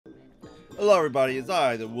Hello everybody, it's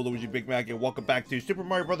I, the Luigi Big Mac, and welcome back to Super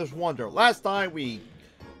Mario Bros. Wonder. Last time we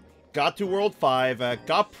got to World 5,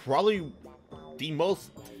 got probably the most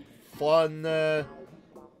fun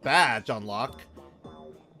badge unlock,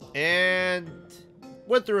 and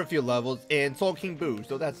went through a few levels, and saw King Boo,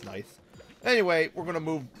 so that's nice. Anyway, we're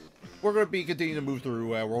gonna be continuing to move through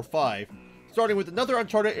World 5, starting with another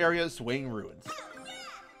uncharted area, Swaying Ruins.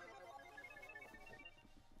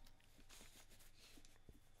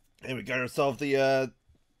 And we got ourselves this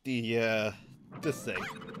thing.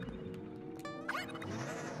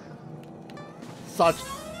 Such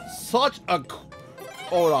a...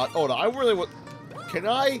 Hold on. I really want... Can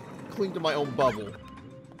I cling to my own bubble?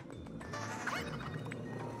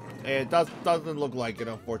 And it doesn't look like it,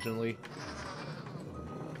 unfortunately.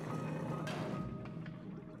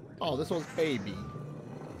 Oh, this one's baby.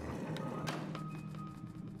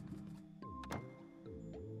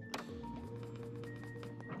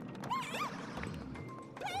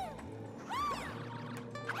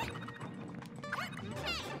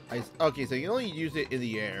 Okay, so you can only use it in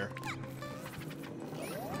the air.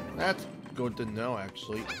 That's good to know,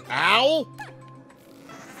 actually. Ow!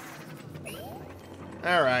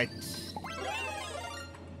 Alright.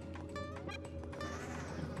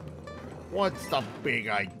 What's the big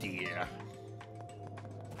idea?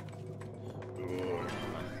 Ugh.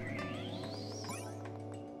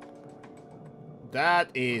 That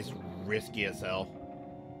is risky as hell.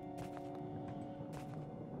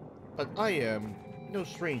 But I am no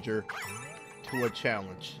stranger to a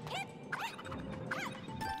challenge.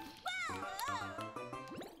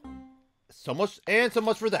 So much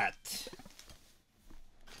for that.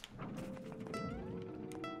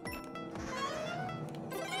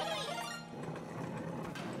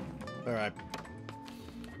 Alright.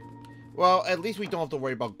 Well, at least we don't have to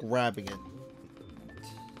worry about grabbing it.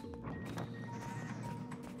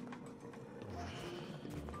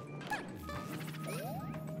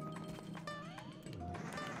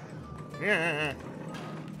 Yeah.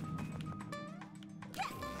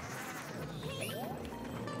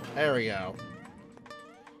 There we go.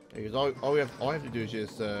 Because all I have to do is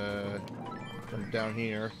just come down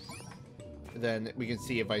here. Then we can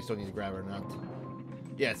see if I still need to grab it or not.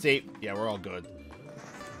 Yeah, see? Yeah, we're all good.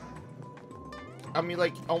 I mean,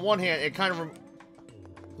 like, on one hand, it kind of...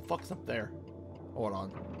 The fuck's up there? Hold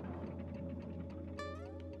on.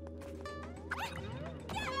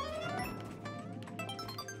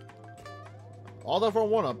 All that for a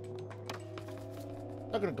one-up.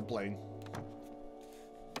 Not gonna complain.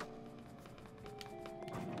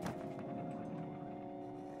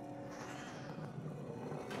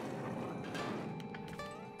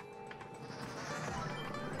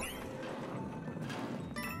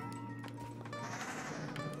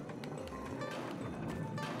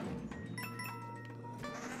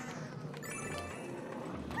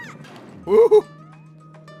 Woo!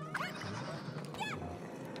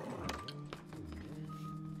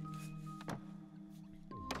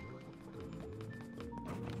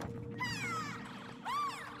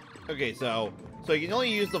 Okay, so you can only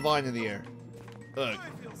use the vine in the air. Look.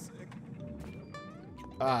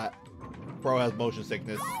 Bro has motion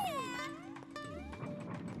sickness.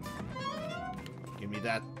 Give me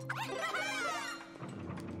that.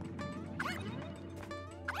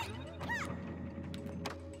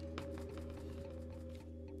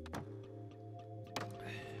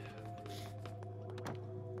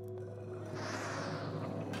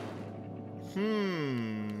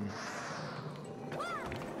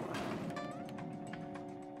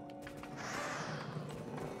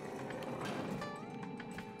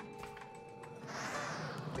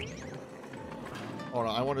 Hold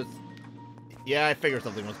on, I want to... Yeah, I figured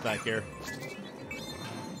something was back here.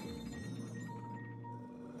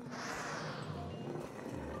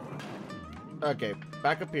 Okay,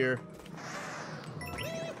 back up here.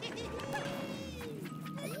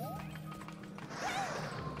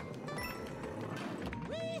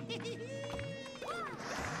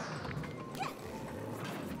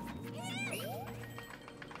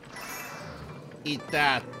 Eat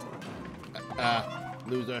that,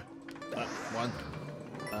 loser. 1,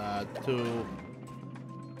 2,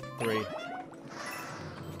 3.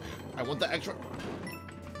 I want the extra.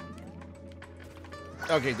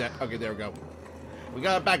 Okay, there we go. We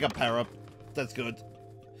got a backup power up. That's good.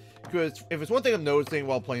 Because if it's one thing I'm noticing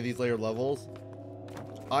while playing these later levels,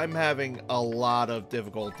 I'm having a lot of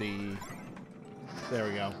difficulty. There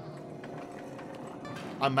we go.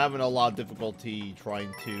 I'm having a lot of difficulty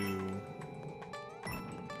trying to...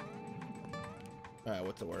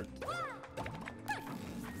 what's the word?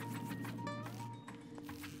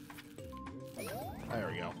 There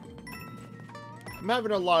we go. I'm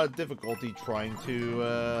having a lot of difficulty trying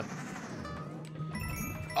to,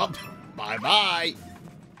 Up! Bye-bye!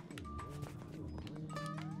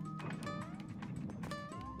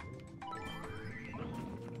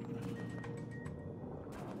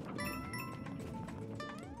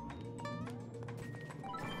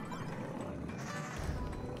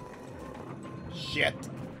 Shit.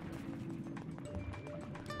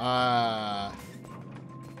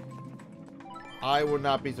 I would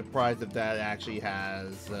not be surprised if that actually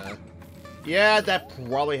has, yeah, that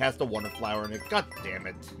probably has the Wonder Flower in it. God damn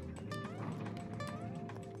it.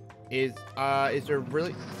 Is there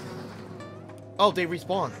really... Oh, they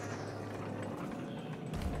respawn.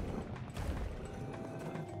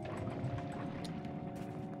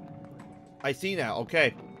 I see now,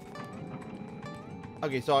 okay.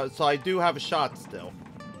 Okay, so I do have a shot still.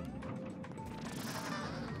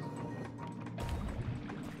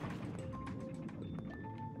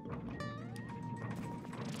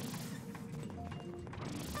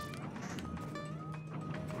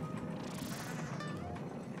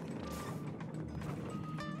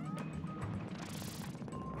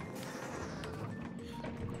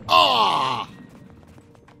 Ah!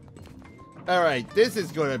 Alright, this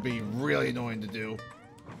is gonna be really annoying to do.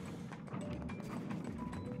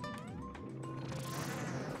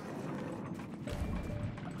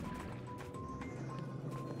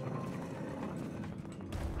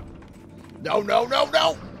 No, no, no,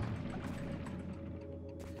 no!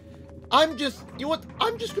 I'm just, you know what?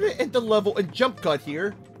 I'm just gonna end the level and jump cut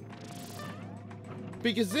here.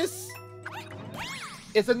 Because this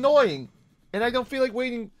is annoying. And I don't feel like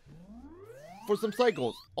waiting for some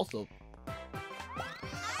cycles. Also.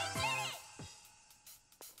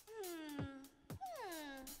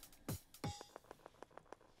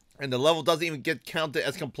 And the level doesn't even get counted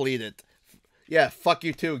as completed. Yeah, fuck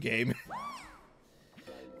you too, game.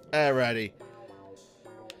 Alrighty.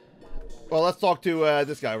 Well, let's talk to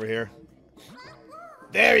this guy over here.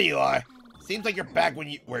 There you are. Seems like you're back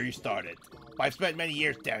where you started. I've spent many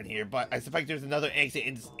years down here, but I suspect there's another exit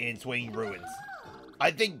in Swinging Ruins.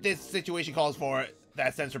 I think this situation calls for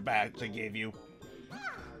that sensor badge I gave you.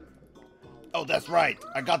 Oh, that's right.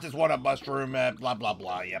 I got this one-up mushroom, blah, blah,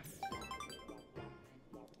 blah, yep.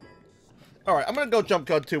 Alright, I'm gonna go jump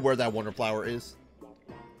cut to where that Wonder Flower is.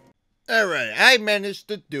 Alright, I managed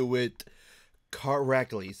to do it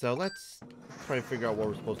correctly. So let's try to figure out what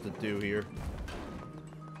we're supposed to do here.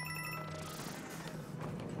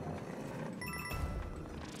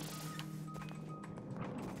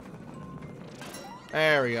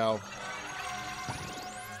 There we go.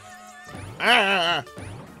 Ah!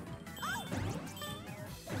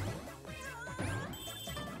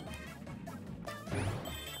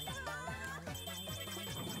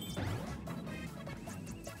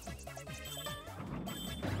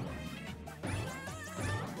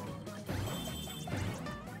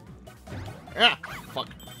 Ah! Fuck.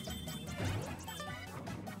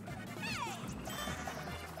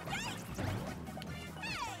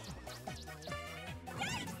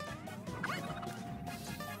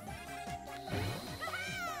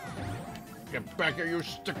 Get back here, you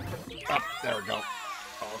stick. Up, there we go.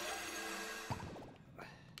 Oh.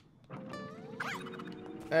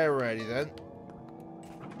 Alrighty then.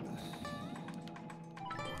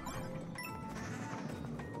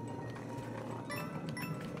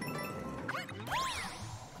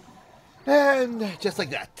 And just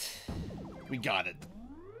like that, we got it.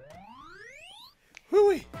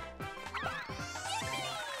 Hooey!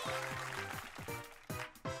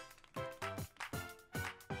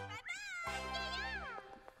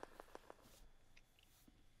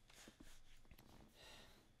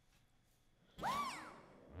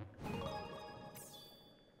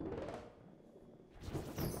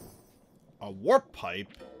 A warp pipe?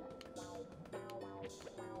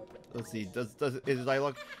 Let's see, is I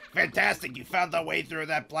look fantastic, you found the way through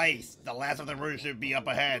that place. The last of the ruins should be up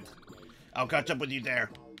ahead. I'll catch up with you there.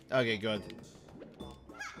 Okay, good.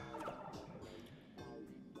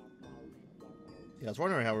 Yeah, I was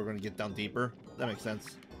wondering how we're gonna get down deeper. That makes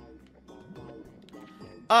sense.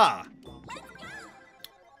 Ah!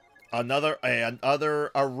 Another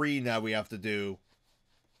arena we have to do.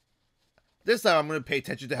 This time I'm gonna pay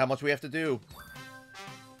attention to how much we have to do.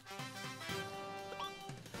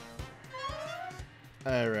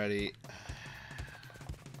 Alrighty.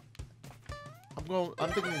 I'm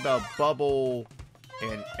thinking about Bubble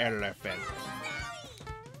and Elephant.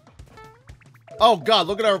 Oh god,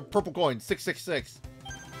 look at our purple coin. 666.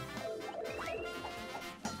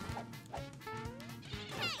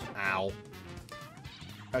 Ow.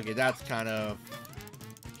 Okay, that's kind of...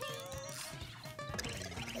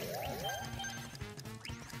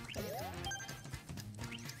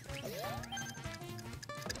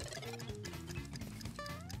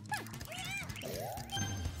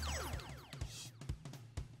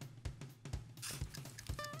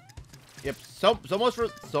 Yep, so much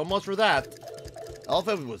for that.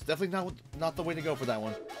 Elephant was definitely not the way to go for that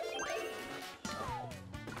one.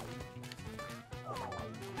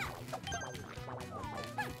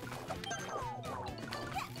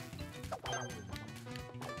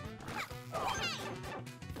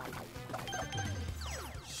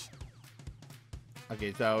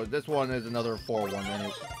 Okay, so this one is another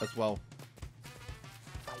 4-1 as well.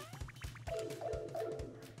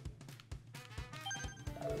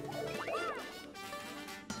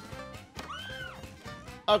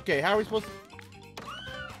 Okay, how are we supposed to...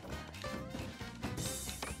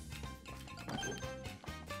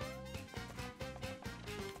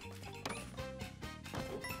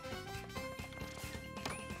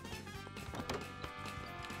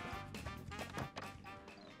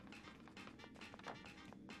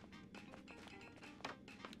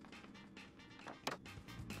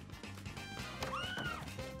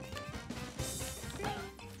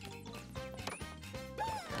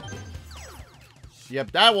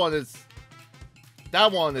 Yep, that one is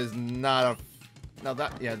not a... Now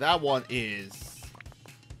that... Yeah, that one is...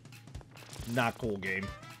 not cool game.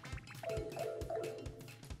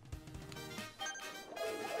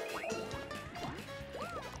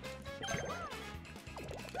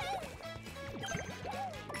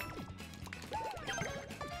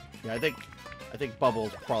 Yeah, I think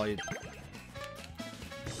Bubbles probably...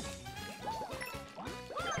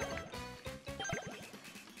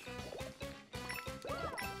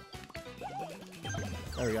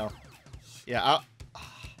 There we go. Yeah,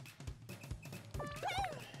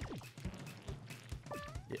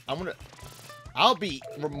 I'll be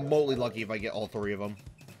remotely lucky if I get all 3 of them.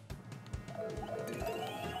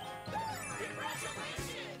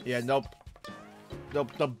 Yeah, nope.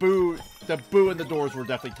 Nope, the boo and the doors were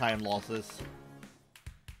definitely time losses.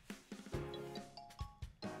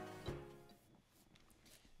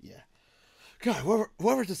 Yeah. God,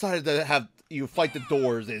 whoever decided to have you fight the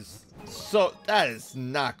doors is... So, that is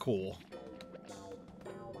not cool.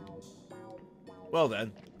 Well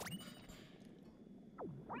then.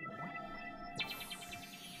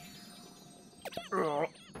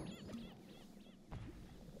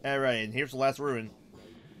 Alright, and here's the last ruin.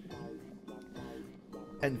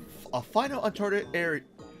 And a final uncharted area,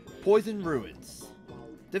 Poison Ruins.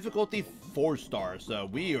 Difficulty 4 stars, so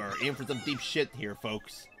we are in for some deep shit here,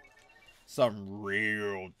 folks. Some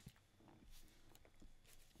real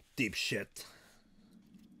deep shit.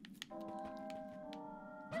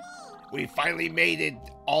 We finally made it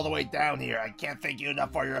all the way down here. I can't thank you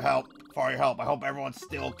enough for your help. I hope everyone's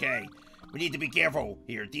still okay. We need to be careful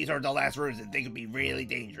here. These are the last rooms and they could be really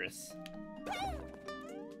dangerous.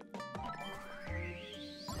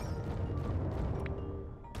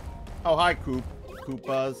 Oh, hi,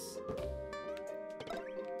 Koopas.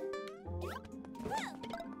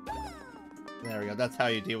 There we go. That's how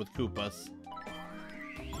you deal with Koopas.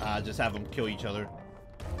 Just have them kill each other.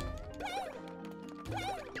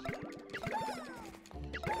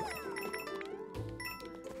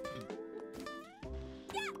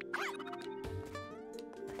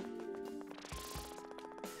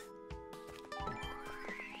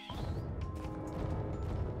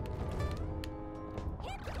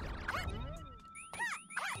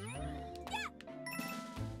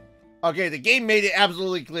 Okay, the game made it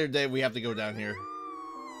absolutely clear that we have to go down here.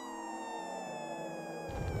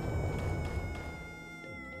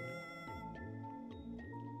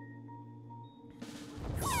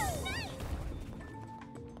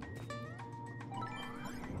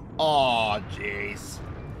 Aw, jeez.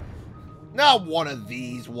 Not one of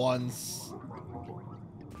these ones.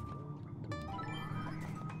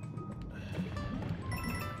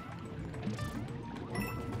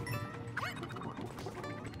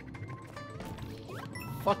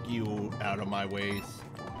 Fuck you out of my ways.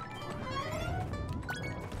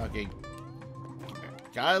 Okay.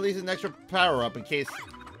 Got at least an extra power up in case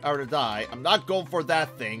I were to die. I'm not going for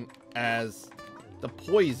that thing as the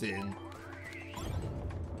poison.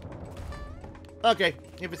 Okay,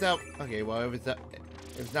 if it's out. Okay, well, if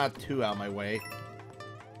it's not too out of my way.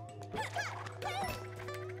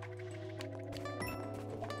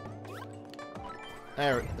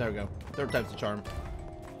 There we go. Third time's the charm.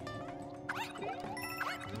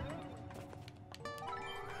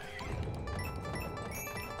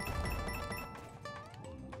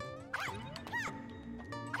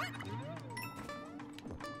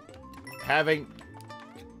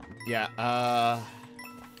 Yeah,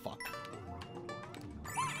 fuck.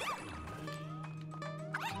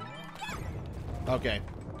 Okay.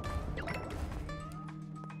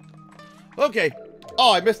 Okay.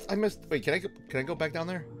 Oh, I missed. Wait, can I go back down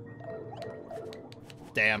there?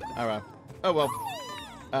 Damn. Alright. Oh well.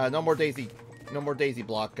 No more Daisy. No more Daisy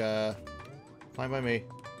block. Fine by me.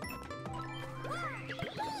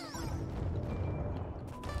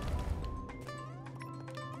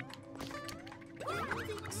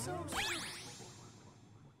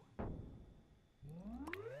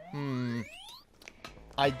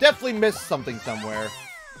 I definitely missed something somewhere.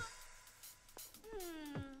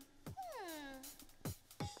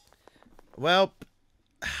 Well,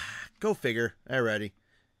 go figure. Alrighty.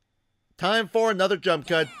 Time for another jump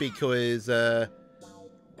cut because of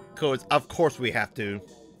course we have to.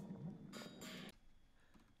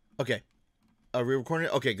 Okay. Are we recording?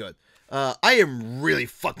 Okay, good. I am really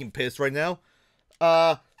fucking pissed right now.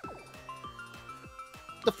 The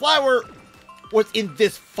flower was in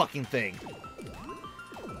this fucking thing.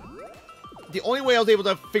 The only way I was able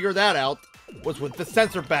to figure that out was with the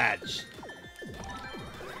sensor badge.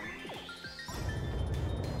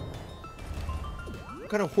 What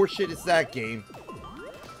kind of horseshit is that, game?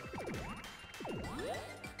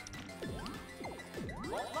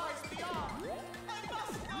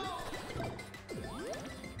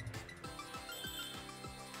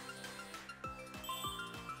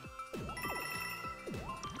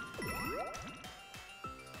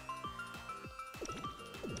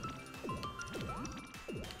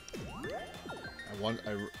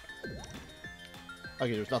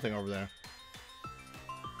 Okay, there's nothing over there.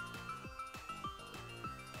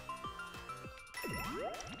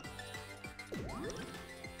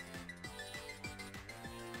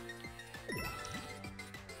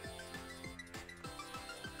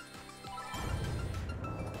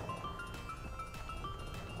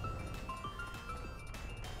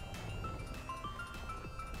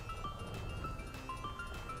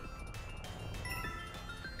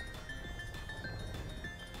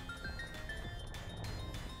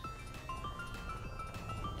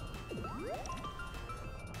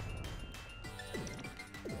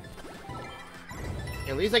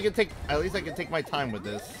 At least I can take my time with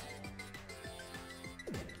this.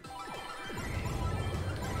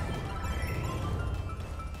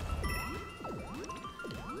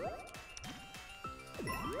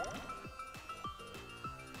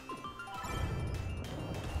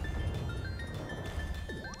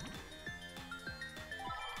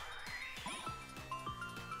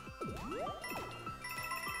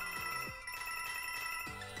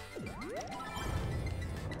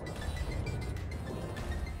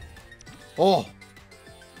 Oh!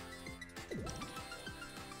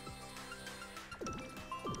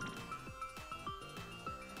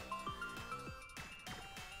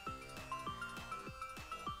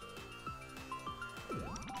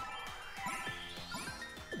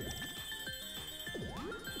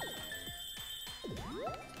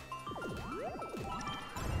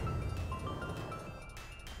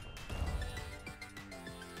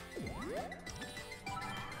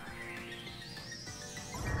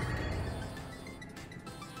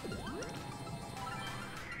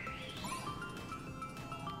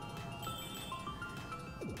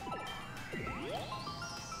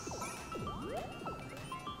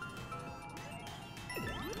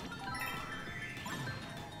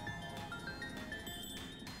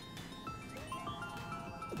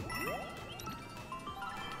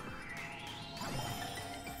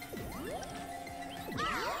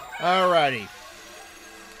 Alrighty.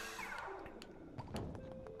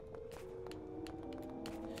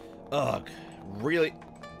 Ugh, really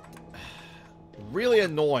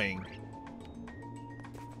annoying.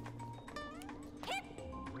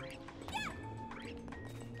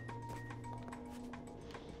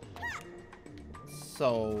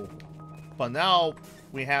 So, but now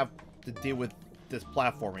we have to deal with this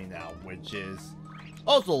platforming now, which is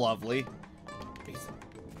also lovely.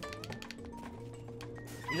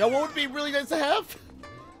 You know what would be really nice to have?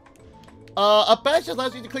 A badge that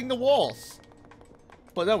allows you to clean the walls.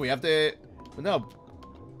 But no, we have to... But no.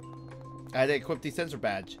 I had to equip the sensor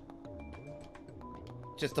badge.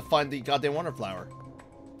 Just to find the goddamn Wonder Flower.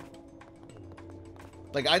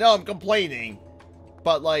 Like, I know I'm complaining.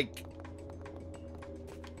 But like...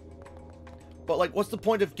 what's the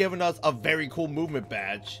point of giving us a very cool movement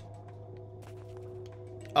badge?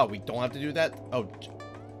 Oh, we don't have to do that? Oh,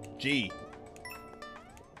 gee.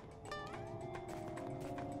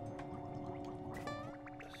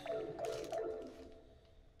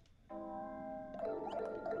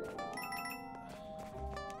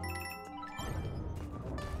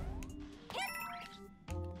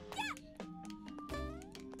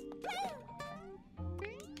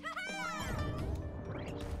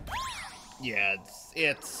 Yeah,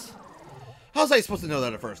 it's... How was I supposed to know that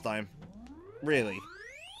the first time? Really?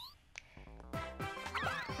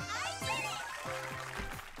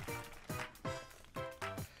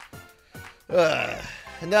 Ugh.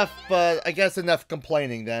 Enough, I guess enough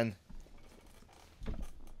complaining then.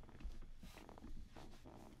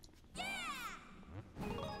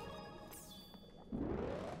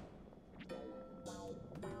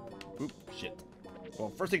 Oop, shit.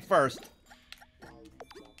 Well, first thing first,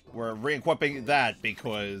 we're re-equipping that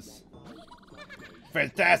because...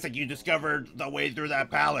 Fantastic, you discovered the way through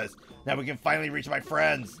that palace. Now we can finally reach my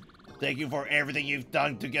friends. Thank you for everything you've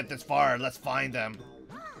done to get this far. Let's find them.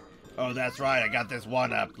 Oh, that's right, I got this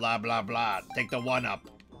one-up. Blah, blah, blah. Take the one-up.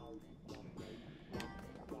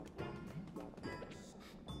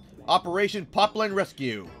 Operation Poplin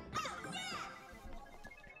Rescue.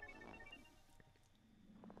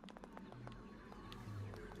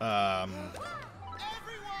 Everyone!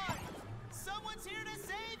 Someone's here to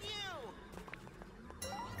save you!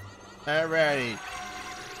 Alrighty.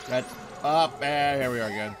 That's up, and here we are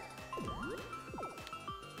again.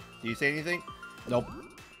 Do you say anything? Nope.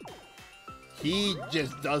 He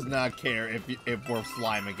just does not care if we're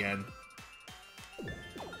slime again.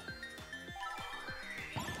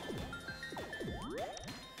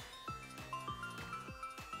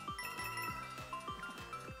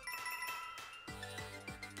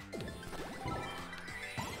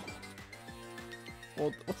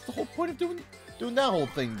 Well, what's the whole point of doing that whole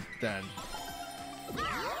thing then?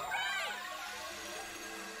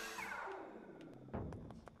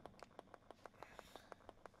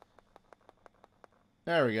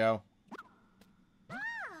 There we go.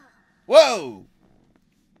 Whoa!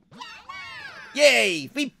 Yay!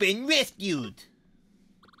 We've been rescued.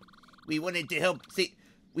 We wanted to help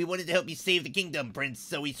you save the kingdom, Prince.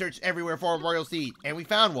 So we searched everywhere for a royal seat, and we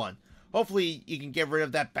found one. Hopefully, you can get rid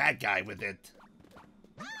of that bad guy with it.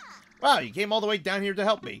 Wow, you came all the way down here to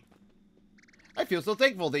help me. I feel so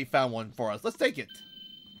thankful they found one for us. Let's take it.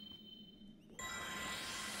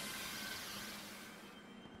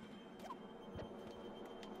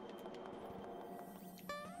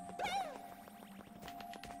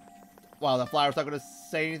 Wow, the flower's not going to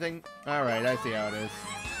say anything? Alright, I see how it is.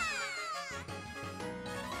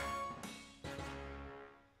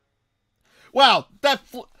 Wow, that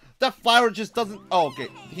flower just doesn't... Oh, okay.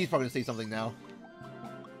 He's probably going to say something now.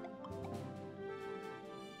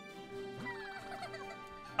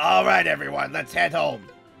 Alright, everyone, let's head home.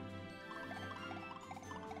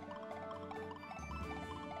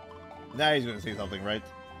 Now he's going to say something, right?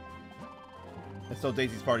 And so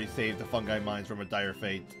Daisy's party saved the fungi mines from a dire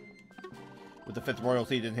fate. With the 5th royal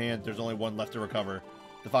seed in hand, there's only one left to recover.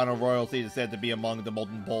 The final royal seed is said to be among the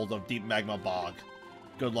molten pools of deep magma bog.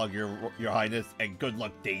 Good luck, your highness, and good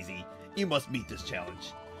luck, Daisy. You must meet this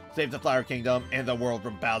challenge. Save the Flower Kingdom and the world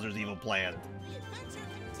from Bowser's evil plan. The adventure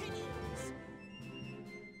continues.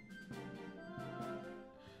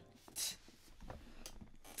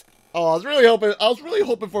 Oh, I was really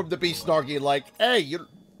hoping for him to be snarky, like, hey,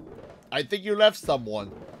 I think you left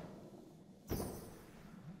someone.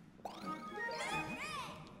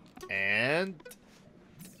 And...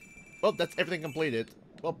 well, that's everything completed.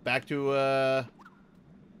 Well, back to,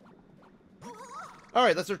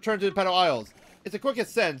 Alright, let's return to the Petal Isles. It's a quick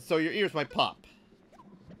ascent, so your ears might pop.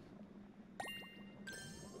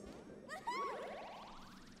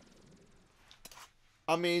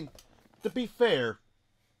 I mean, to be fair...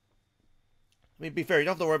 you don't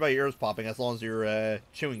have to worry about your ears popping as long as you're,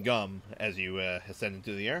 chewing gum as you, ascend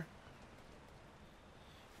into the air.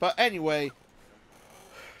 But anyway...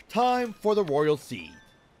 time for the royal seed.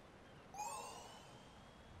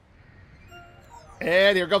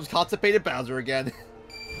 And here comes constipated Bowser again.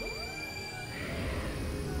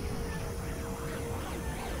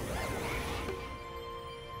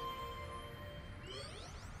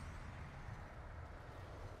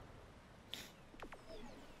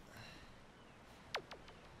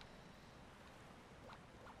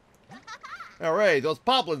 Alright, those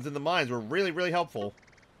poplins in the mines were really, really helpful.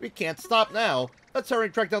 We can't stop now. Let's hurry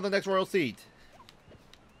and track down the next royal seat.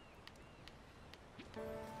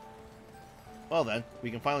 Well then,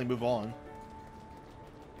 we can finally move on.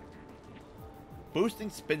 Boosting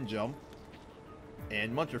spin jump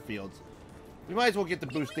and muncher fields. We might as well get the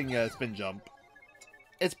boosting spin jump.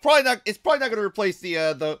 It's probably not going to replace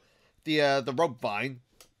the rope vine,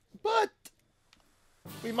 but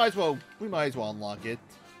we might as well unlock it.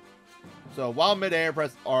 So while mid-air,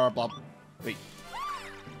 press R. Blah. Wait.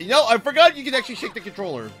 You know, I forgot you can actually shake the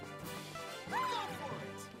controller.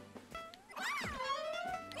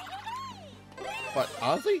 But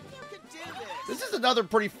honestly, this is another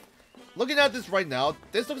pretty... looking at this right now,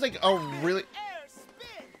 this looks like a really...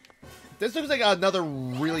 this looks like another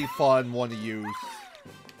really fun one to use.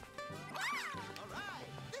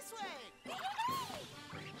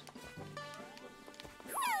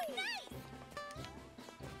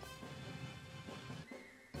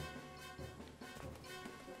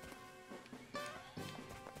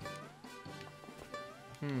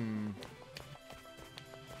 Hmm.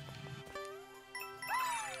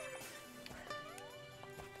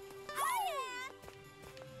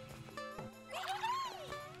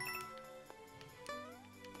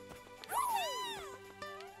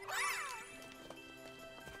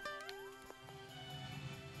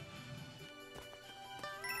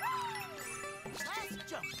 Last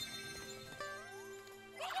jump.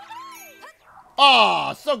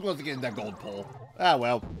 Ah, so close to getting that gold pole. Ah,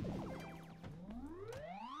 well.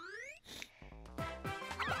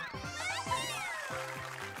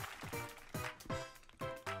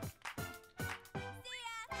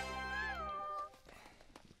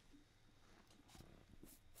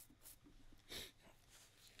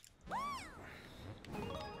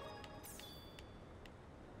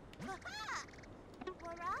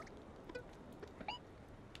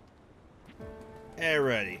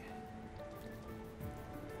 Alrighty.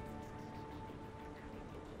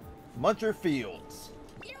 Muncher Fields.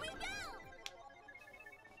 Here we go.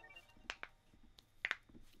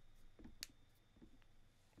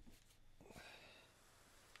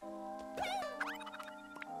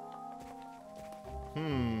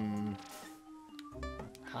 Hmm.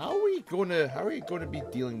 How are we gonna be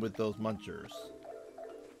dealing with those munchers?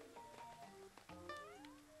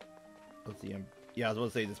 Let's see. Yeah, I was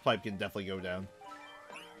gonna say this pipe can definitely go down.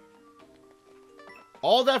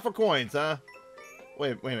 All that for coins, huh?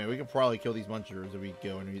 Wait a minute. We can probably kill these munchers if we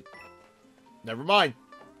go and we... Never mind.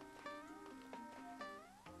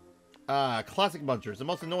 Classic munchers. The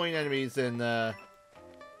most annoying enemies in, Hey,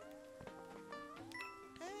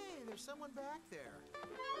 there's someone back there.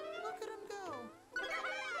 Look at him go.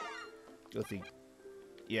 Let's see.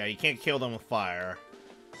 Yeah, you can't kill them with fire.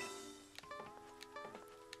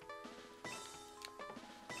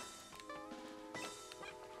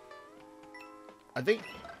 I think...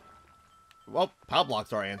 Well, Pow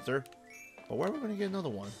Block's our answer. But where are we going to get another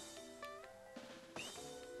one?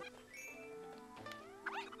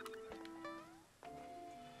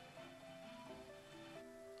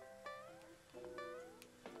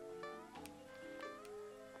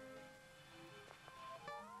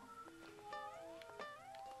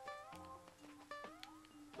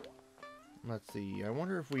 Let's see. I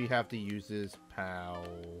wonder if we have to use this POW.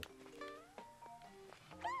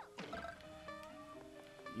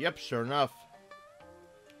 Yep, sure enough.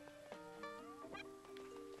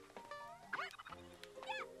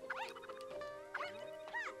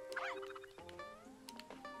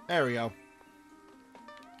 There we go.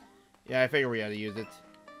 Yeah, I figured we had to use it.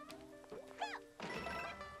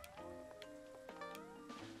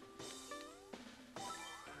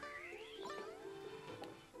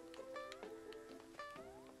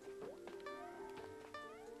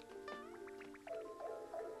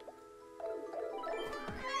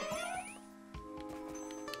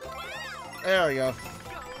 There we go.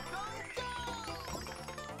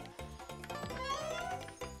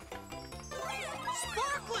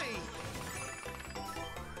 Sparkly!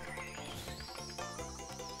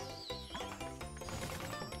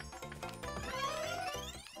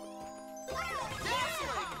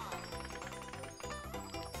 Dazzling!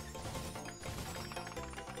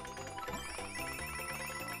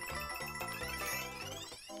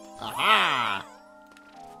 Aha!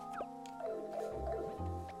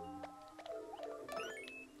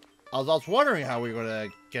 I was wondering how we were gonna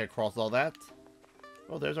get across all that.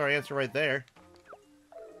 Oh, there's our answer right there.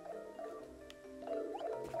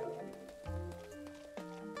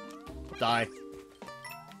 Die.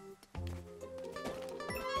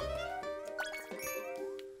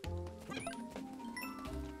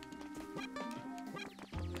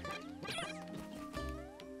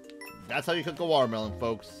 That's how you cook a watermelon,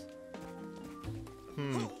 folks.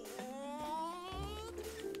 Hmm.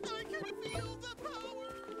 I can feel the power!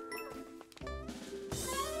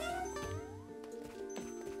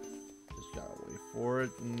 Just gotta wait for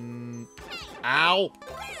it. Ow!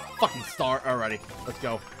 Fucking start already. Let's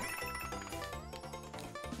go.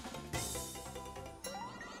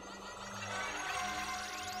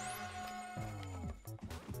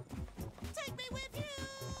 Take me with you!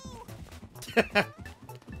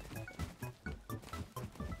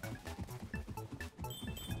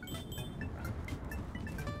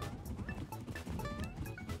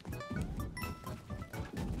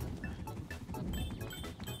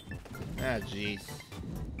 Ah, jeez.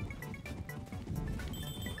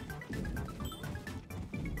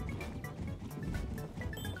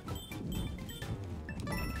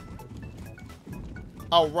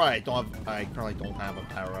 Oh, right. I currently don't have a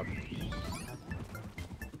power-up. Have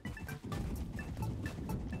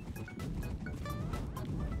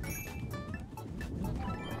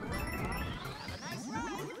a nice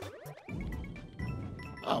ride!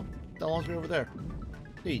 launch me over there.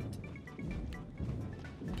 Neat.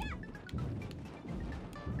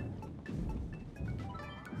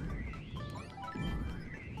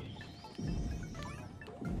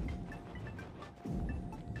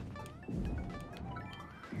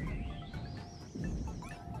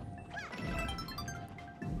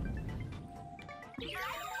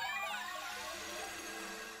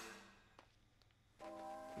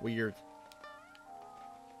 Weird.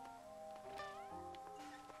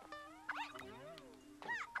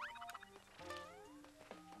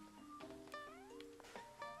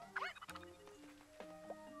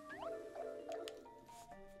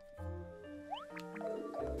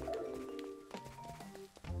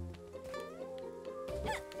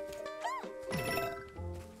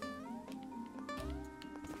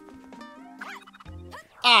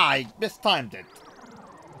 I mistimed it.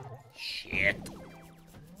 Shit.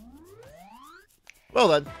 Well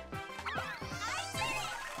then.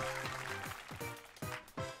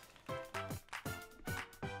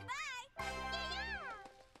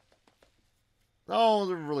 Oh,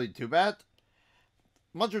 they're really too bad.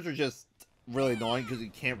 Monsters are just really annoying because you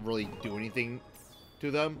can't really do anything to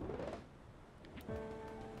them.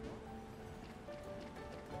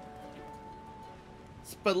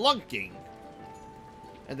 Spelunking.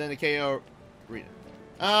 And then the KO arena.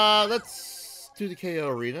 Let's do the KO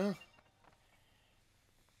arena.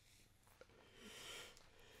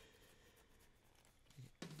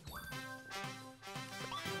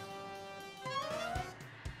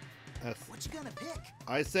 What you gonna pick?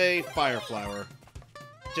 I say fire flower.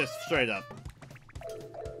 Just straight up.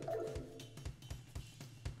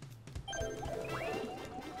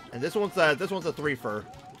 And this one's a 3-fer.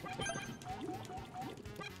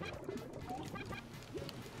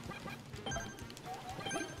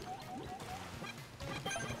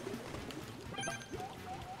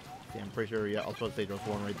 Yeah, I'm pretty sure, yeah, I was supposed to say there's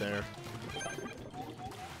one right there.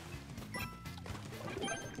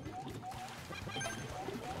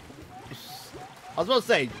 I was about to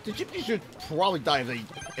say, the gypsies should probably die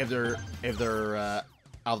if they're out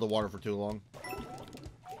of the water for too long.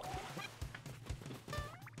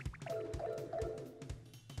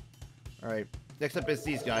 All right, next up is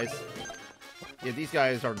these guys. Yeah, these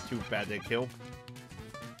guys aren't too bad to kill.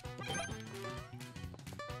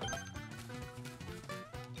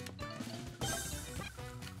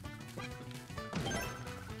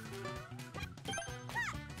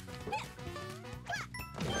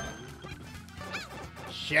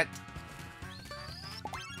 Shit.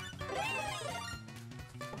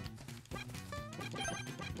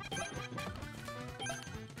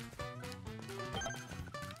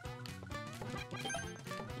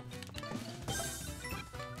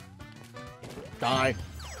 Die.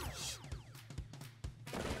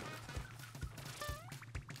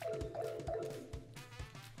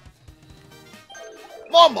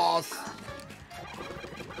 Vamos!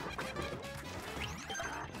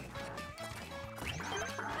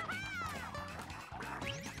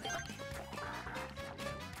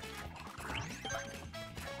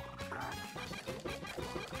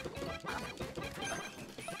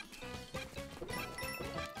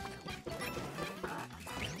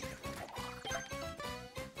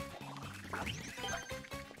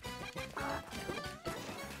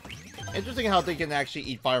 Interesting how they can actually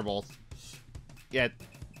eat fireballs. Yet,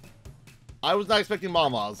 I was not expecting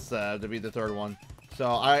Mamas to be the third one. So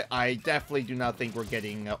I definitely do not think we're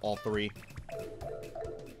getting all three.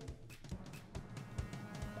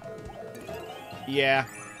 Yeah.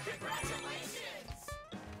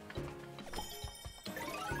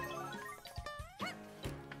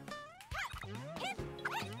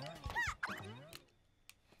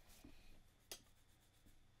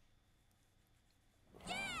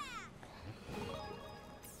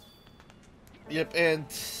 Yep, and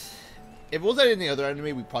if it wasn't any other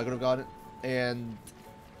enemy, we probably could have got it. And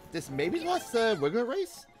this maybe is less regular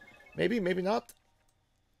race? Maybe, maybe not.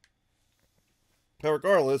 But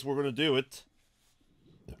regardless, we're going to do it.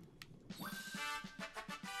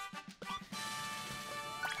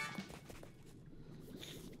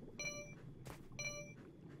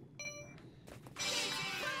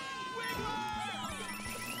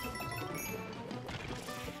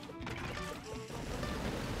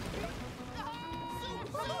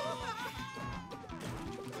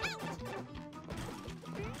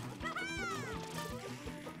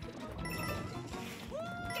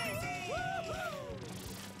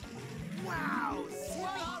 Wow!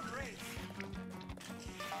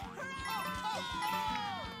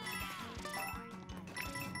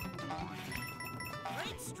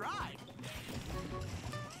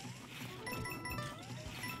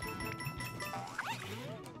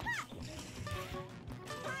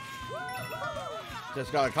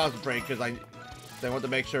 Just gotta concentrate because I want to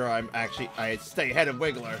make sure I stay ahead of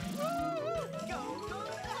Wiggler.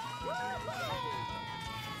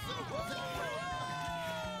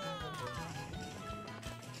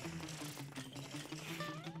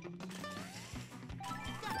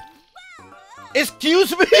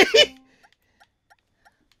 Excuse me?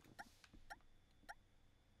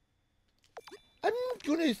 I'm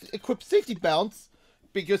gonna equip safety bounce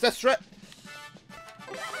because that's right.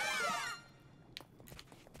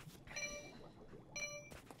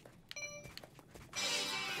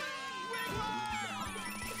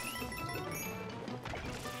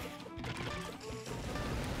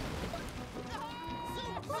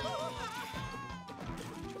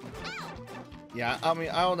 Yeah, I mean,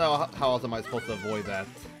 I don't know how else am I supposed to avoid that.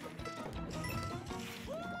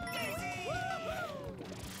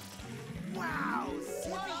 Wow!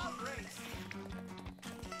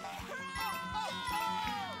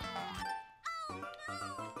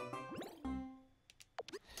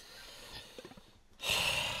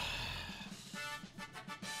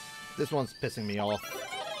 This one's pissing me off.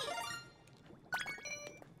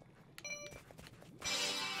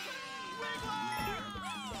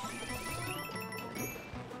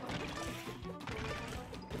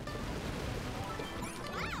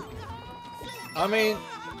 I mean...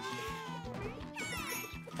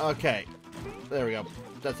 Okay. There we go.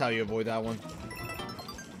 That's how you avoid that one.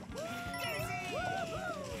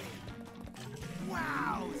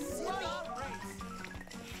 Wow!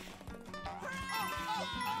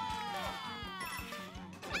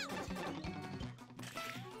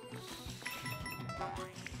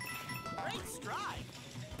 Great stride!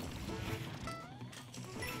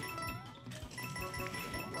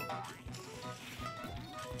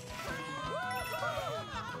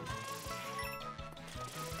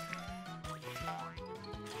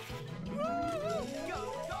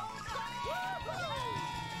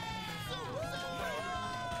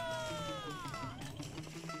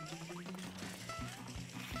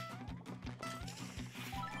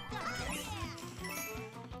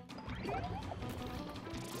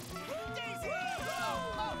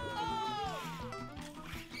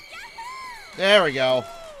 There we go.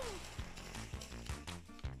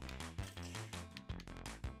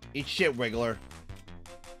 Eat shit, Wiggler.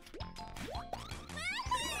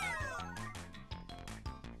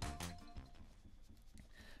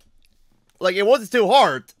 Like, it wasn't too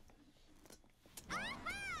hard.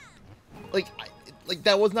 Like,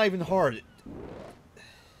 that was not even hard.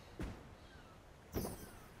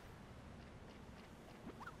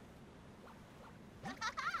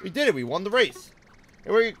 We did it. We won the race.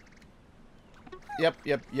 Here we...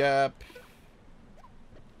 Yep.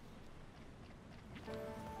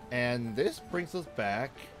 And this brings us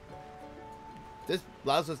back. This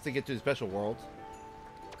allows us to get to the special world.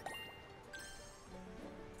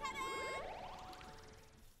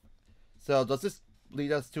 So, does this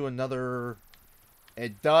lead us to another...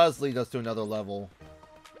 It does lead us to another level.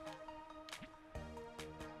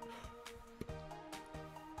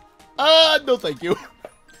 No thank you.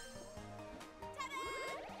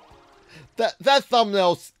 That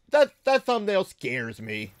thumbnail scares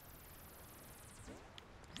me.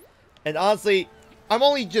 And honestly, I'm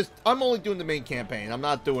only doing the main campaign. I'm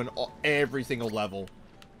not doing every single level,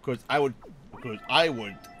 because I would pretty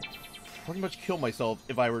much kill myself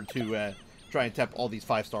if I were to try and tap all these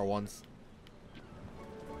 5-star ones.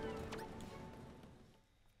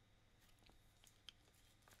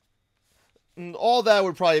 And all that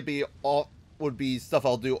would probably be stuff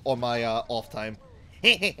I'll do on my off time.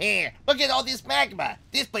 Look at all this magma.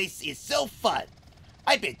 This place is so fun.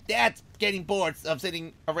 I bet Dad's getting bored of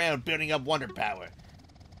sitting around building up wonder power.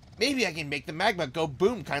 Maybe I can make the magma go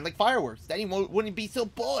boom, kind of like fireworks. Then he wouldn't be so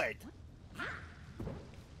bored.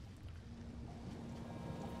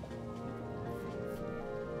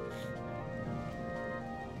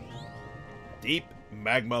 Deep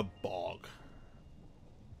magma bog.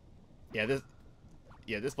 Yeah,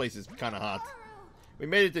 this place is kind of hot. We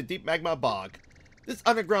made it to Deep Magma Bog. This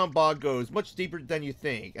underground bog goes much deeper than you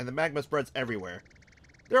think, and the magma spreads everywhere.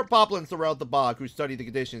 There are poplins throughout the bog who study the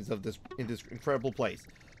conditions of this incredible place.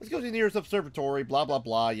 Let's go to the nearest observatory, blah blah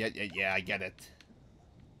blah. Yeah, I get it.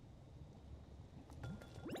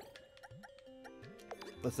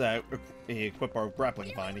 Let's equip our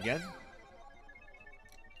grappling vine again.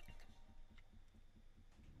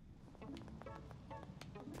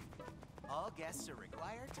 All guests are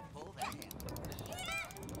required to pull their handle.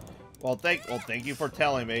 Well, thank you for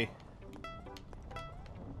telling me.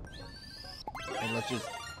 And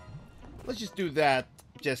let's just do that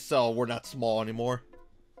just so we're not small anymore.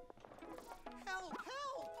 Help!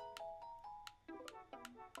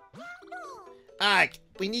 Help! Ah,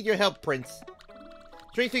 we need your help, Prince.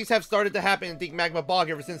 Strange things have started to happen in the magma bog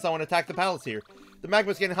ever since someone attacked the palace here. The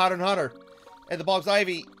magma's getting hotter and hotter, and the bog's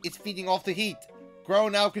ivy is feeding off the heat.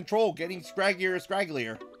 Growing out of control, getting scraggier and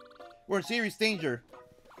scragglier. We're in serious danger.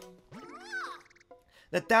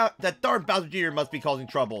 That darn Bowser Jr. must be causing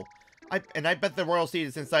trouble. I bet the royal seed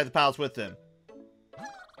is inside the palace with him.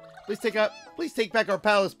 Please take back our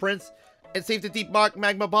palace, Prince, and save the deep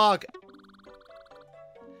magma bog.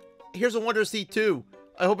 Here's a wonder seed too.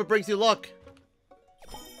 I hope it brings you luck.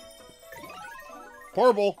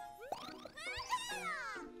 Horrible.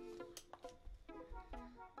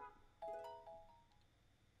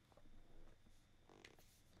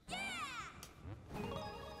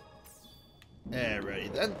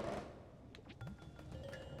 Alrighty then.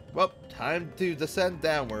 Well, time to descend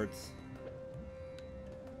downwards.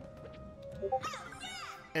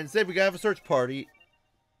 And instead we gotta have a search party.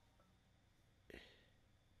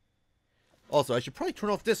 Also, I should probably turn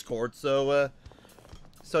off Discord so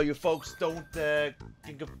you folks don't that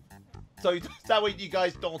way you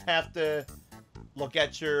guys don't have to look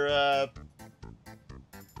at your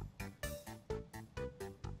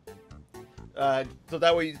so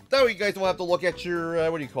that way you guys don't have to look at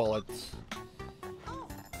your what do you call it?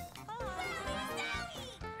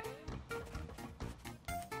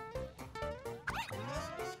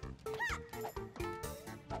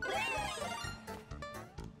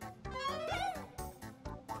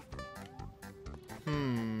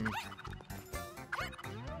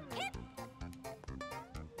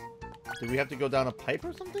 Do we have to go down a pipe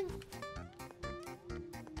or something?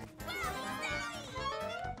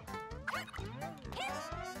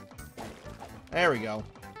 There we go.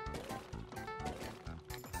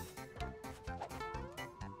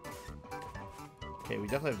 Okay, we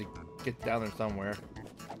definitely have to get down there somewhere.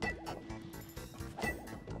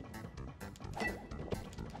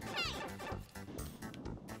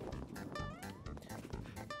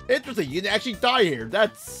 Interesting, you didn't actually die here.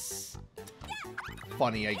 That's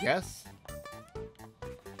funny, I guess.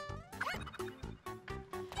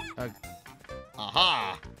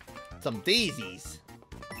 Aha! Some daisies.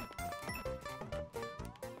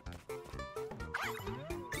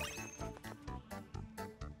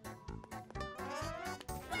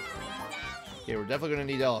 Okay, we're definitely gonna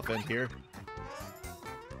need elephant here.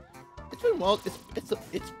 It's been well.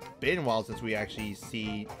 It's been a while since we actually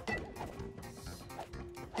see.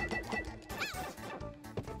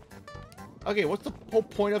 Okay, what's the whole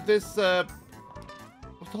point of this?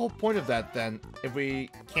 What's the whole point of that then? If we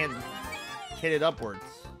can't hit it upwards.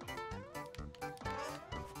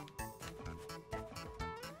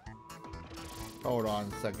 Hold on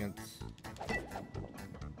a second.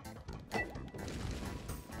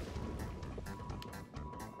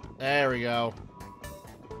 There we go.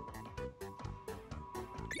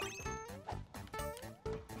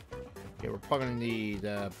 Okay, we're probably gonna need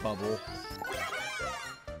a bubble.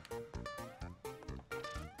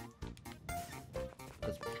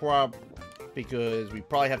 That's because we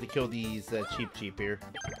probably have to kill these cheap here.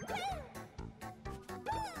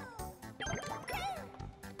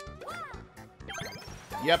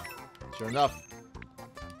 Yep, sure enough.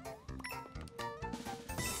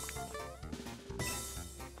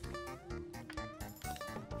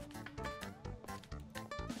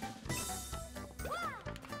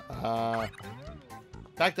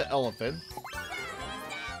 Back to elephant.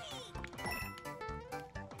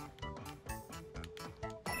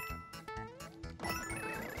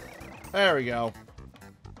 There we go.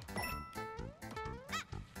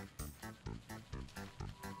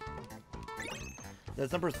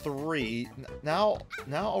 That's number 3. Now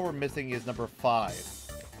all we're missing is number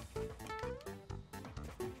 5.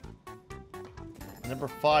 Number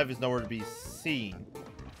 5 is nowhere to be seen.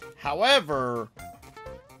 However,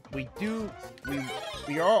 we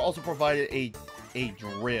are also provided a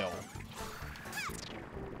drill.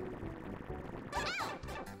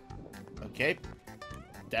 Okay.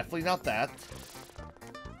 Definitely not that.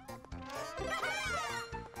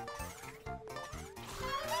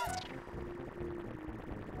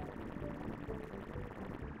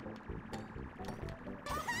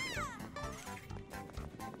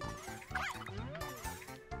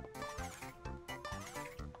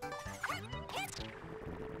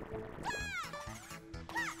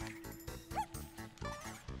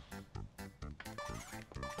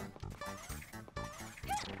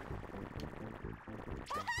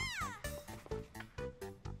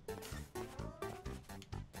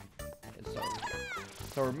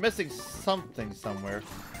 So we're missing something somewhere.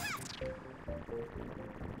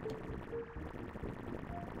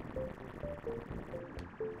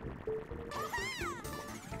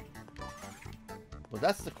 Well,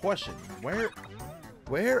 that's the question. Where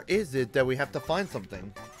Where is it that we have to find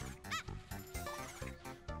something?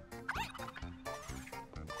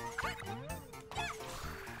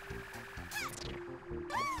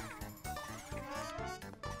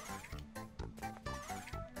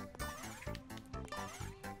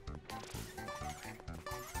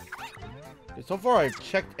 So far, I've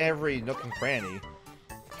checked every nook and cranny.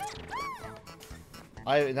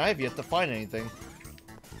 I have yet to find anything.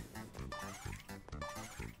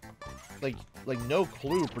 Like no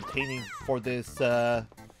clue pertaining for this. Yeah,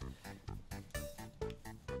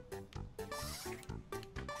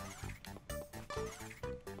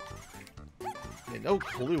 no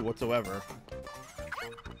clue whatsoever.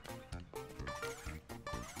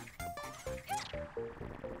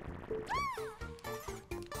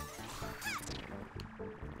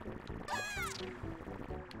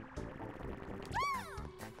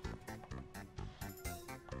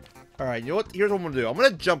 Alright, you know what? Here's what I'm gonna do. I'm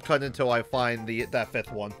gonna jump cut until I find that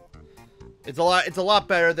 5th one. It's a lot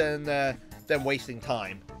better than wasting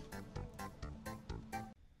time.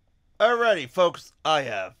 Alrighty, folks, I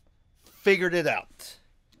have figured it out.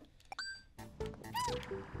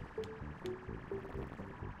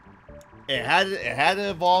 It had to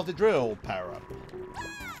evolve the drill power up.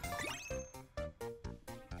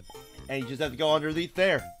 And you just have to go underneath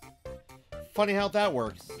there. Funny how that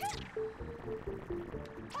works.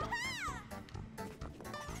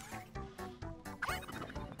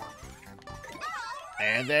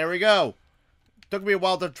 And there we go. Took me a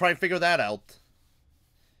while to try and figure that out.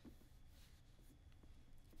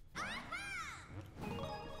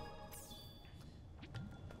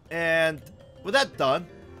 And with that done,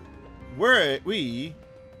 man,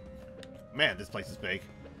 this place is big.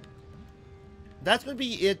 That's going to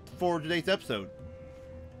be it for today's episode.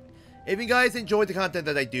 If you guys enjoyed the content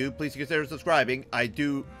that I do, please consider subscribing. I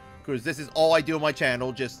do, because this is all I do on my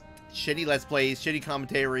channel, just shitty Let's Plays, shitty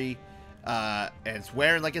commentary, and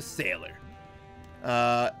swearing like a sailor.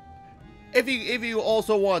 If you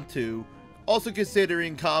also want to, also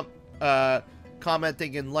considering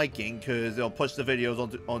commenting and liking, because it'll push the videos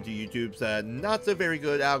onto YouTube's not so very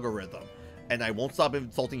good algorithm, and I won't stop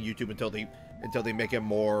insulting YouTube until they make it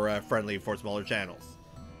more friendly for smaller channels.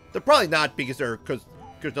 They're probably not, because they're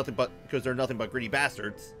nothing but greedy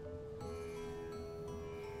bastards.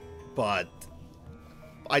 But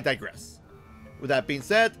I digress. With that being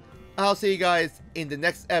said, I'll see you guys in the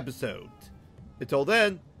next episode. Until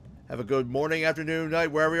then, have a good morning, afternoon, night,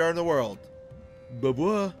 wherever you are in the world.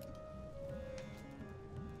 Bye-bye.